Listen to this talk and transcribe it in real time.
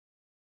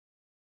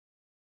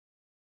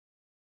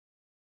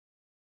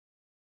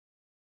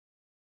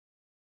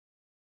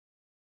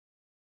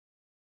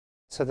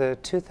So the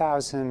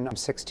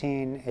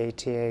 2016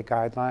 ATA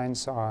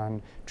guidelines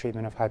on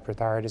treatment of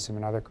hyperthyroidism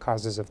and other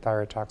causes of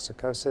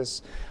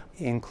thyrotoxicosis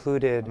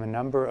included a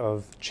number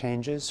of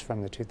changes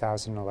from the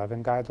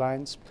 2011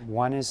 guidelines.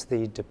 One is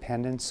the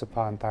dependence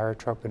upon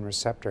thyrotropin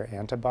receptor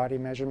antibody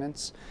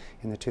measurements.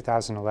 In the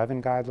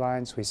 2011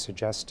 guidelines, we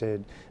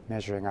suggested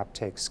measuring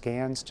uptake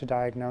scans to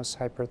diagnose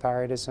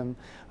hyperthyroidism.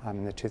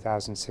 In the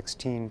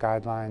 2016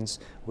 guidelines,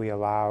 we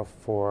allow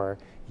for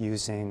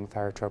using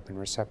thyrotropin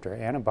receptor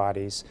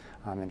antibodies,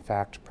 in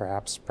fact,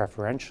 perhaps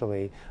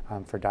preferentially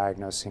for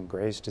diagnosing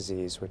Graves'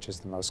 disease, which is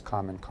the most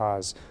common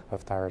cause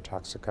of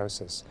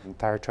thyrotoxicosis. And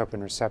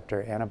thyrotropin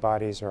receptor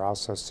antibodies are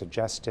also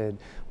suggested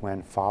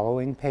when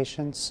following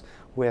patients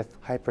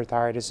with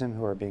hyperthyroidism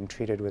who are being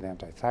treated with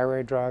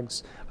antithyroid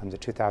drugs. The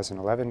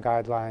 2011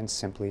 guidelines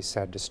simply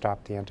said to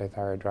stop the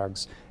antithyroid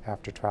drugs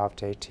after 12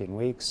 to 18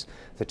 weeks.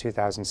 The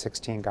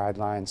 2016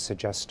 guidelines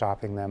suggest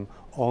stopping them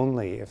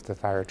only if the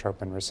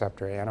thyrotropin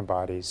receptor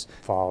antibodies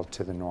fall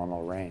to the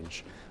normal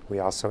range. We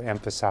also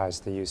emphasize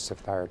the use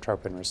of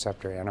thyrotropin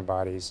receptor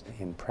antibodies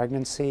in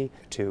pregnancy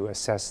to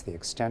assess the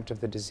extent of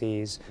the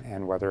disease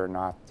and whether or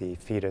not the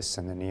fetus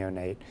and the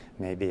neonate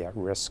may be at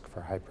risk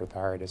for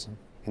hyperthyroidism.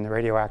 In the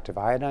radioactive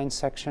iodine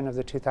section of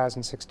the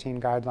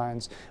 2016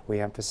 guidelines, we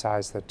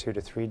emphasize that 2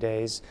 to 3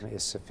 days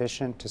is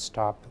sufficient to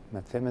stop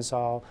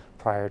methimazole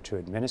prior to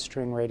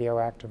administering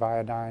radioactive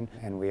iodine,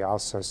 and we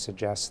also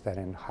suggest that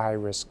in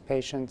high-risk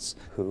patients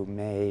who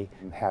may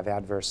have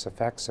adverse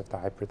effects if the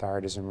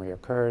hyperthyroidism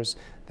reoccurs,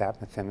 that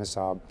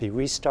methimazole be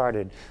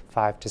restarted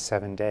 5 to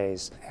 7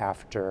 days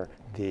after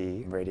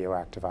the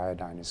radioactive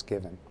iodine is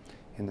given.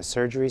 In the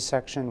surgery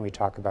section, we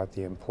talk about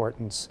the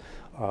importance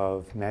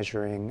of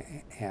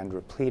measuring and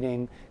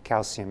repleting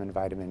calcium and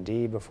vitamin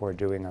D before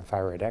doing a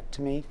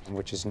thyroidectomy,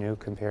 which is new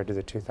compared to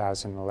the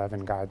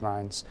 2011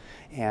 guidelines.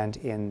 And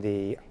in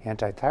the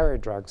antithyroid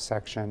drug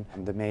section,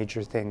 the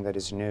major thing that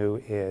is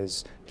new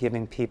is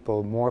giving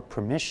people more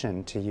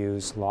permission to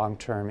use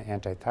long-term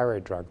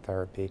antithyroid drug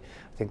therapy.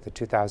 I think the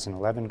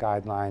 2011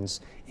 guidelines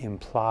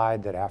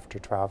implied that after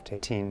 12 to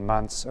 18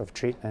 months of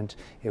treatment,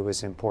 it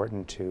was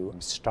important to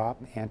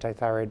stop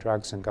antithyroid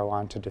drugs and go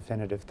on to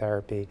definitive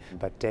therapy,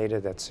 but data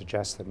that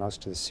suggests that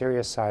most of the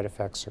serious side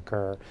effects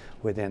occur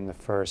within the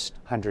first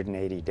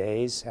 180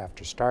 days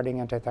after starting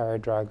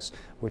antithyroid drugs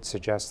would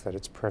suggest that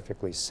it's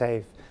perfectly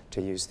safe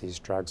to use these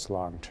drugs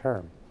long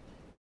term.